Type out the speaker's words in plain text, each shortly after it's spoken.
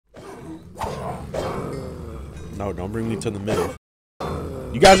No, don't bring me to the middle.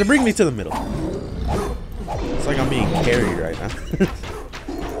 You guys are bringing me to the middle. It's like I'm being carried right now.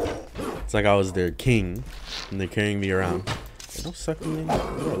 It's like I was their king and they're carrying me around. Hey, don't suck me in.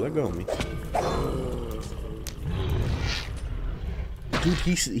 Bro, let go of me.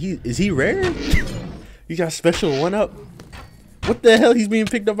 Dude, is he rare? He got special 1-up. What the hell? He's being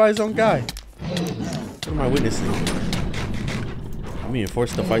picked up by his own guy. What am I witnessing? I'm being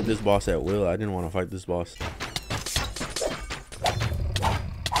forced to fight this boss at will. I didn't want to fight this boss.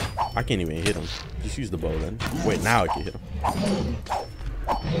 I can't even hit him. Just use the bow then. Wait, now I can hit him.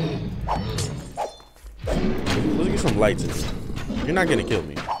 Let's get some lights in here. You're not gonna kill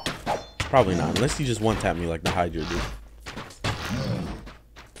me. Probably not, unless you just one-tap me like the Hydra did.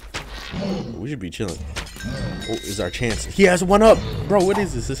 We should be chilling. Oh, is our chance. He has 1-up. Bro, what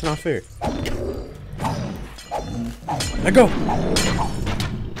is this? It's not fair. Let go.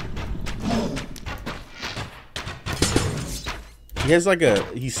 He has like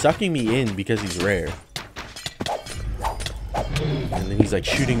he's sucking me in because he's rare. And then he's like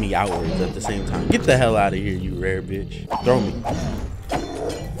shooting me outwards at the same time. Get the hell out of here, you rare bitch. Throw me.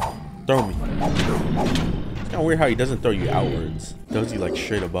 Throw me. It's kind of weird how he doesn't throw you outwards. Throws you like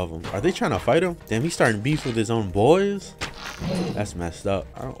straight above him. Are they trying to fight him? Damn, he's starting beef with his own boys. That's messed up.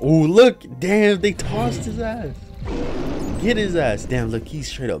 Oh, look. Damn, they tossed his ass. Get his ass. Damn, look, he's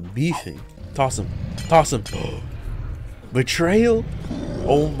straight up beefing. Toss him. Toss him. Betrayal.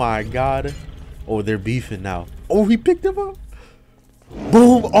 Oh my god. Oh, they're beefing now. Oh, he picked him up.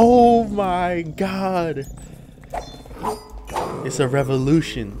 Boom. Oh my god. It's a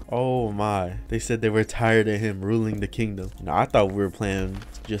revolution. Oh my. They said they were tired of him ruling the kingdom. Now, I thought we were playing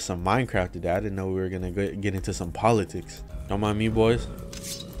just some Minecraft today. I didn't know we were gonna get into some politics. Don't mind me, boys.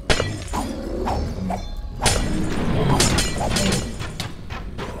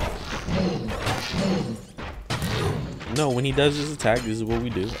 No, when he does his attack, this is what we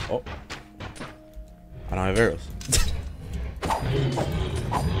do. Oh, I don't have arrows.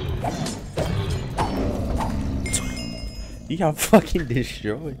 He got fucking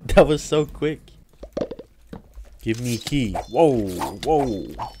destroyed. That was so quick. Give me key. Whoa, whoa.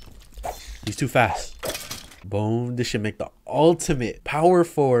 He's too fast. Boom. This should make the ultimate power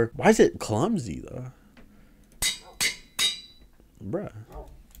 4. Why is it clumsy though? Bruh.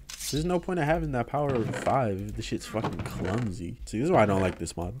 There's no point of having that power of 5 if the shit's fucking clumsy. See, this is why I don't like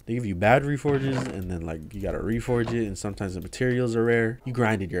this mod. They give you bad reforges and then like you gotta reforge it, and sometimes the materials are rare. You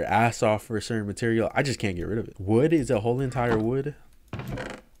grinded your ass off for a certain material. I just can't get rid of it. Wood is a whole entire wood.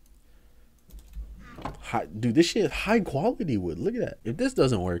 Dude, this shit is high quality wood. Look at that. If this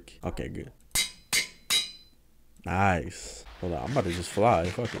doesn't work, okay, good. Nice. Hold on, I'm about to just fly.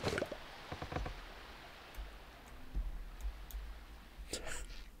 Fuck it.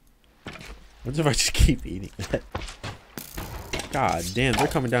 What if I just keep eating that? God damn, they're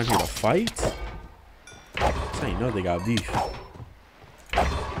coming down here to fight? That's how you know they got beef.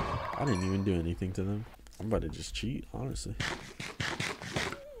 I didn't even do anything to them. I'm about to just cheat, honestly.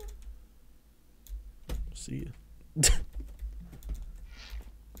 See ya.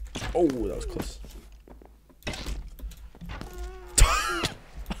 Oh, that was close.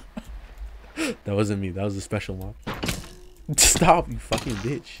 That wasn't me. That was a special mob. Stop, you fucking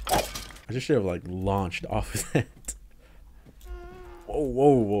bitch. I just should have like launched off of that. Whoa,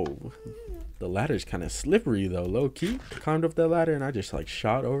 whoa, whoa. The ladder's kind of slippery though, low key. Climbed up that ladder and I just like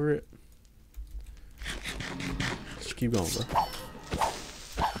shot over it. Just keep going, bro.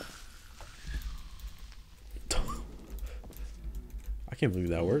 I can't believe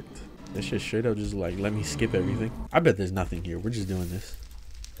that worked. That shit straight up just like let me skip everything. I bet there's nothing here. We're just doing this.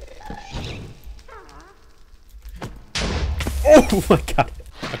 Oh my god.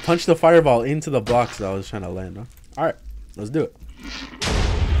 I punched the fireball into the blocks that I was trying to land on. Alright, let's do it.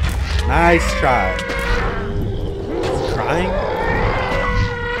 Nice try. It's crying?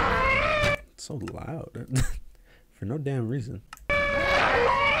 It's so loud. For no damn reason.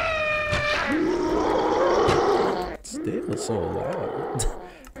 Still so loud.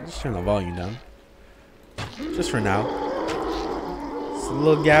 I'm just turn the volume down. Just for now. It's a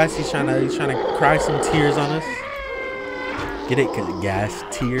little gas. He's trying to cry some tears on us. Get it? Cause gas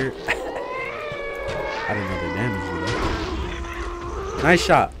tier. I didn't know the damage though. Nice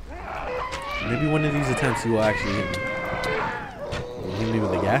shot. Maybe one of these attempts he will actually hit me. He'll hit me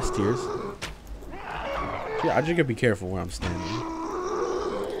with the gas tiers. Yeah, I just gotta be careful where I'm standing.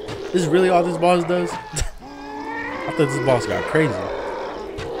 This is really all this boss does? I thought this boss got crazy.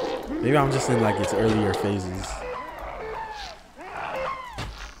 Maybe I'm just in like its earlier phases.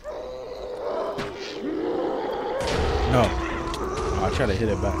 No. I try to hit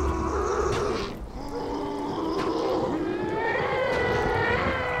it back.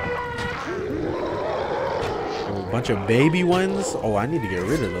 Bunch of baby ones. Oh, I need to get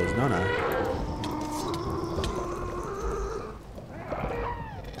rid of those, don't I?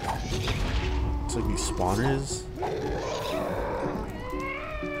 It's like these spawners.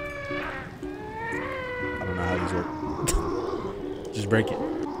 I don't know how these work. Just break it.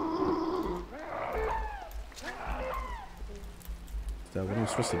 Is that what I'm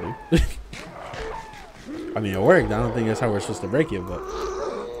supposed to do? I mean, it worked. I don't think that's how we're supposed to break it, but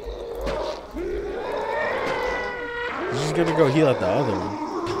he's just gonna go heal at the other one.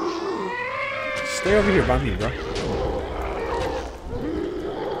 Stay over here by me, bro.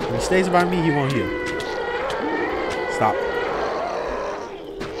 When he stays by me, he won't heal. Stop.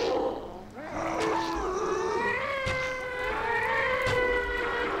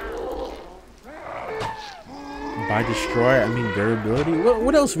 By destroy, I mean durability.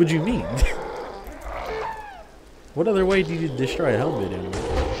 What else would you mean? What other way do you destroy a helmet in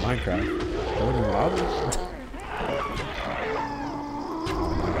Minecraft? Oh my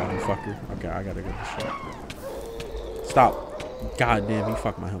god, you fucker. Okay, I gotta go destroy. Stop. God damn, you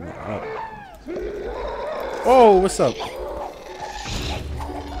fucked my helmet up. Oh, what's up?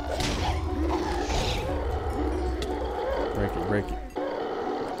 Break it, break it.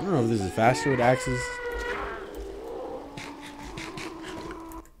 I don't know if this is faster with axes.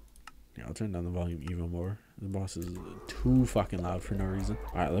 Yeah, I'll turn down the volume even more. The boss is too fucking loud for no reason.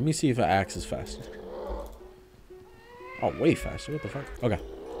 All right, let me see if an axe is faster. Oh, way faster. What the fuck? Okay.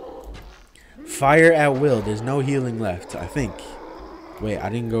 Fire at will. There's no healing left, I think. Wait, I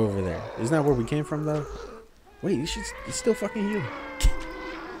didn't go over there. Isn't that where we came from, though? Wait, you should still fucking heal.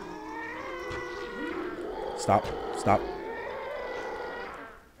 Stop. Stop.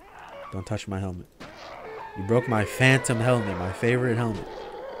 Don't touch my helmet. You broke my phantom helmet, my favorite helmet.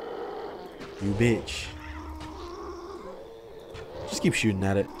 You bitch. Just keep shooting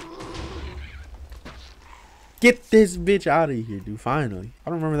at it. Get this bitch out of here, dude. Finally. I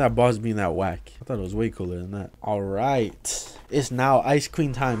don't remember that boss being that whack. I thought it was way cooler than that. All right. It's now Ice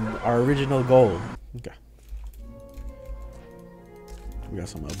Queen time. Our original goal. Okay. We got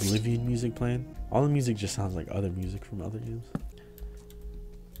some Oblivion music playing. All the music just sounds like other music from other games.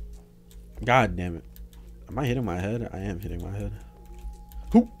 God damn it. Am I hitting my head? I am hitting my head.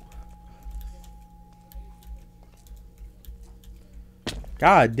 Who?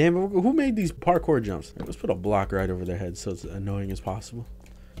 God damn it. Who made these parkour jumps? Let's put a block right over their head so it's annoying as possible.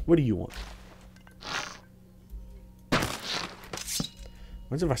 What do you want?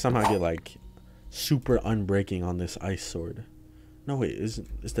 What if I somehow get like super unbreaking on this ice sword? No, wait.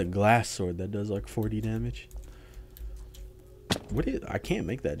 It's the glass sword that does like 40 damage. What is? I can't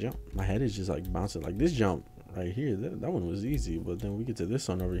make that jump. My head is just like bouncing. Like this jump right here. That one was easy. But then we get to this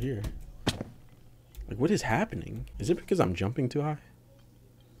one over here. Like what is happening? Is it because I'm jumping too high?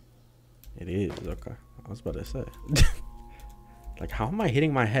 It is. Okay. I was about to say. Like, how am I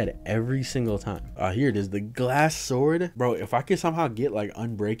hitting my head every single time? Here it is. The glass sword. Bro, if I could somehow get, like,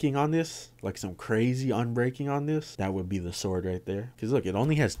 unbreaking on this, like some crazy unbreaking on this, that would be the sword right there. Because, look, it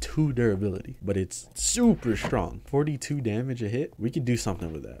only has 2 durability, but it's super strong. 42 damage a hit. We could do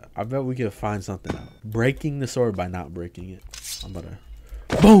something with that. I bet we could find something out. Breaking the sword by not breaking it. I'm about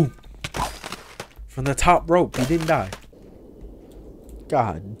to... Boom! From the top rope. He didn't die.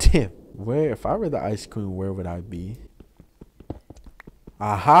 God damn. Where, if I were the Ice Queen, where would I be?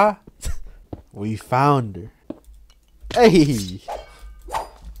 Aha! We found her. Hey! She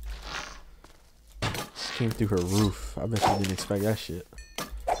came through her roof. I bet she didn't expect that shit.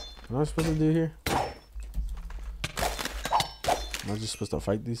 What am I supposed to do here? Am I just supposed to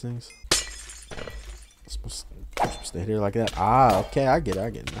fight these things? I'm supposed to hit her like that? Ah, okay, I get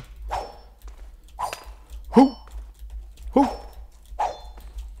it now. Who? Who?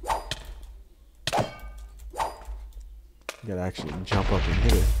 You gotta actually jump up and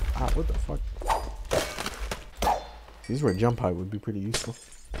hit it. Ah, what the fuck? This is where jump height would be pretty useful.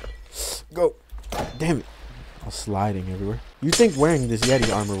 Go. Damn it. I was sliding everywhere. You think wearing this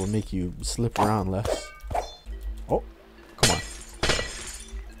Yeti armor will make you slip around less? Oh, come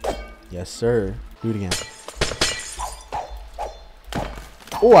on. Yes, sir. Do it again.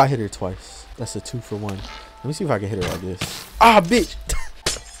 Oh, I hit her twice. That's a 2 for 1. Let me see if I can hit her like this. Ah, bitch.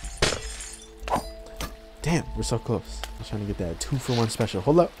 Damn, we're so close. I'm trying to get that 2 for 1 special.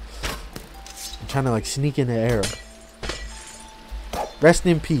 Hold up. I'm trying to like sneak in the arrow. Rest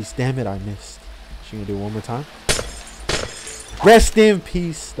in peace. Damn it, I missed. She gonna do it one more time. Rest in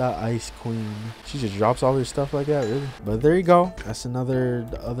peace, the Ice Queen. She just drops all her stuff like that, really. But there you go. That's the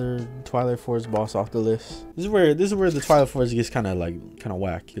other Twilight Forest boss off the list. This is where the Twilight Forest gets kind of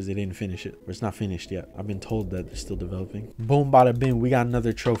whack because they didn't finish it. Or it's not finished yet. I've been told that they're still developing. Boom, bada bing. We got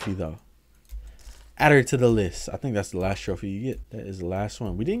another trophy though. Add her to the list. I think that's the last trophy you get. That is the last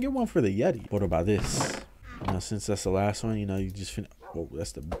one. We didn't get one for the Yeti. What about this? You know, since that's the last one, you know, you just oh,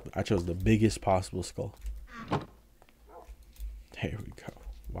 that's the. I chose the biggest possible skull. There we go.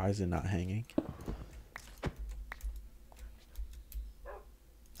 Why is it not hanging?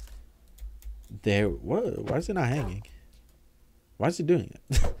 There. What? Why is it not hanging? Why is it doing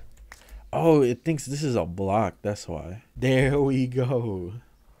it? Oh, it thinks this is a block. That's why. There we go.